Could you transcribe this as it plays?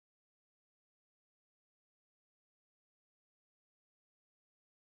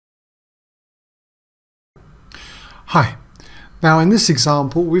Hi. Now in this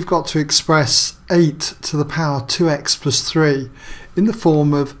example we've got to express 8 to the power 2x plus 3 in the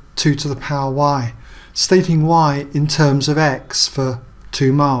form of 2 to the power y, stating y in terms of x for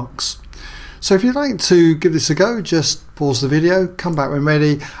 2 marks. So if you'd like to give this a go, just pause the video, come back when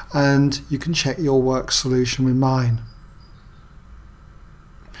ready, and you can check your work solution with mine.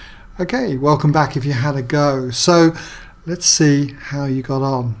 Okay, welcome back if you had a go. So let's see how you got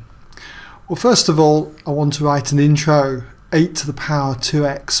on. Well, first of all, I want to write an intro, 8 to the power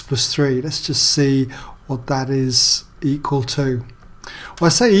 2x plus 3. Let's just see what that is equal to. Well, I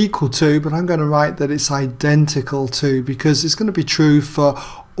say equal to, but I'm going to write that it's identical to, because it's going to be true for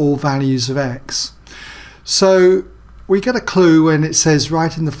all values of x. So we get a clue when it says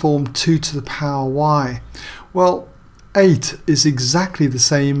write in the form 2 to the power y. Well, 8 is exactly the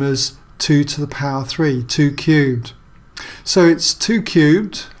same as 2 to the power 3, 2 cubed. So it's 2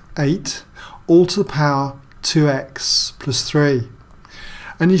 cubed, 8, all to the power 2x plus 3.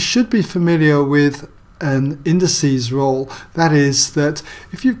 And you should be familiar with an indices rule. That is that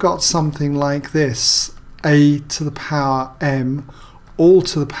if you've got something like this, a to the power m, all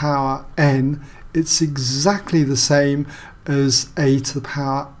to the power n, it's exactly the same as a to the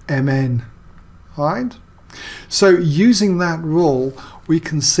power mn. Alright? So using that rule, we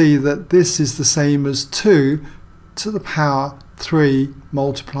can see that this is the same as 2 to the power 3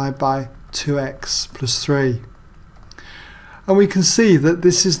 multiplied by 2x plus 3. And we can see that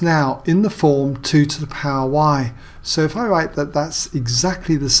this is now in the form 2 to the power y. So if I write that that's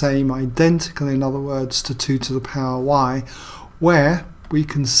exactly the same, identical in other words, to 2 to the power y, where we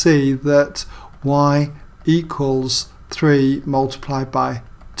can see that y equals 3 multiplied by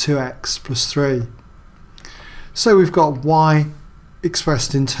 2x plus 3. So we've got y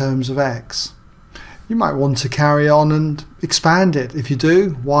expressed in terms of x. You might want to carry on and expand it. If you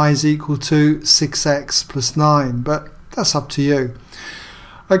do, y is equal to 6x plus 9, but that's up to you.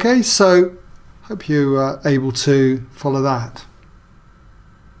 Okay, so hope you are able to follow that.